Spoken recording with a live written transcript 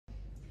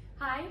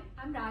Hi,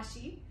 I'm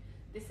Rashi.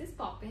 This is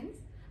Poppins,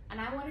 and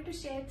I wanted to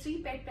share 3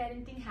 pet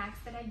parenting hacks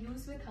that I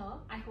use with her.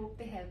 I hope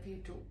they help you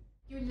too.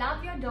 You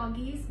love your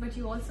doggies, but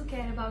you also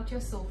care about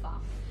your sofa.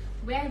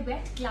 Wear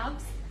wet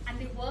gloves, and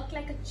they work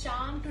like a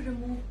charm to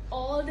remove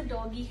all the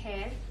doggy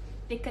hair.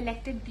 They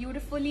collect it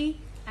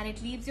beautifully, and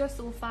it leaves your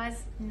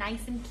sofas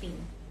nice and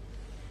clean.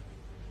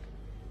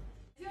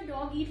 Does your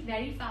dog eat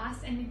very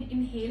fast and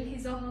inhale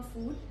his or her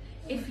food?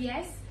 If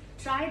yes,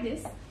 try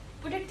this.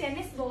 Put a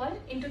tennis ball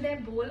into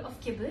their bowl of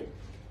kibble.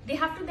 They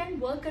have to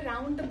then work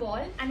around the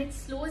ball and it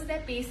slows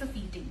their pace of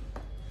eating.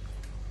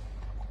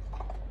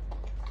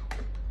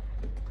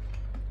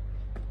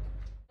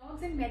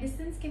 Dogs and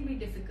medicines can be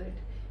difficult.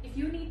 If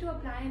you need to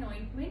apply an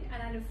ointment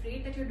and are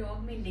afraid that your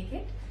dog may lick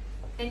it,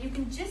 then you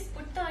can just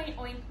put the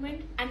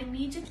ointment and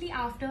immediately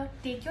after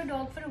take your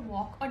dog for a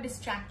walk or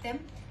distract them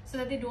so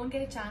that they don't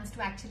get a chance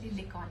to actually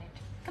lick on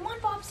it. Come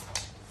on, Pops!